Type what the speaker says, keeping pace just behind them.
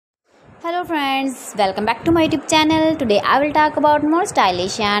Hello friends, welcome back to my YouTube channel. Today I will talk about more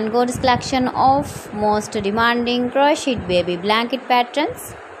stylish and gorgeous collection of most demanding crocheted baby blanket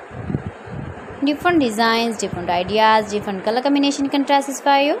patterns. Different designs, different ideas, different color combination can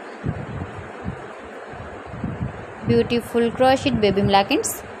satisfy you. Beautiful crocheted baby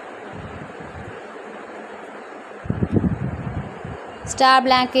blankets. Star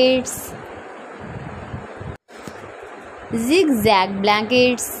blankets. Zigzag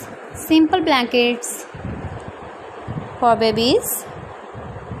blankets. Simple blankets for babies.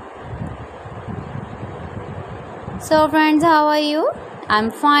 So friends, how are you? I'm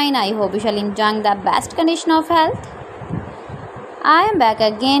fine. I hope you shall enjoy the best condition of health. I am back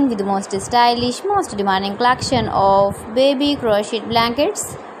again with the most stylish, most demanding collection of baby crochet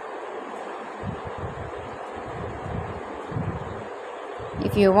blankets.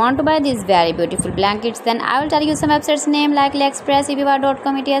 If you want to buy these very beautiful blankets, then I will tell you some websites name like AliExpress,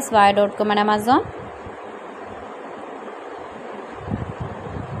 eBay.com, ETSY.com and Amazon.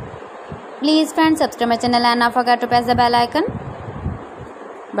 Please friends, subscribe my channel and not forget to press the bell icon.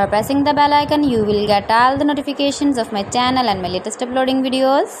 By pressing the bell icon, you will get all the notifications of my channel and my latest uploading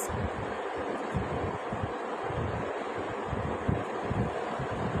videos.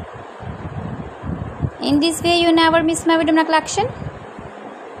 In this way, you never miss my video collection.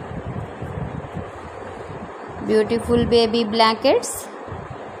 Beautiful baby blankets.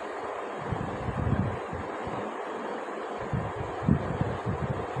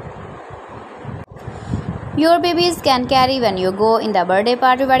 Your babies can carry when you go in the birthday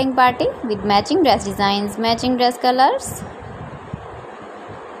party, wedding party with matching dress designs, matching dress colors.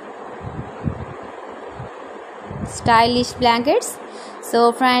 Stylish blankets.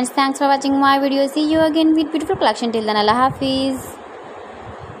 So friends, thanks for watching my video. See you again with beautiful collection. Till then, Allah Hafiz.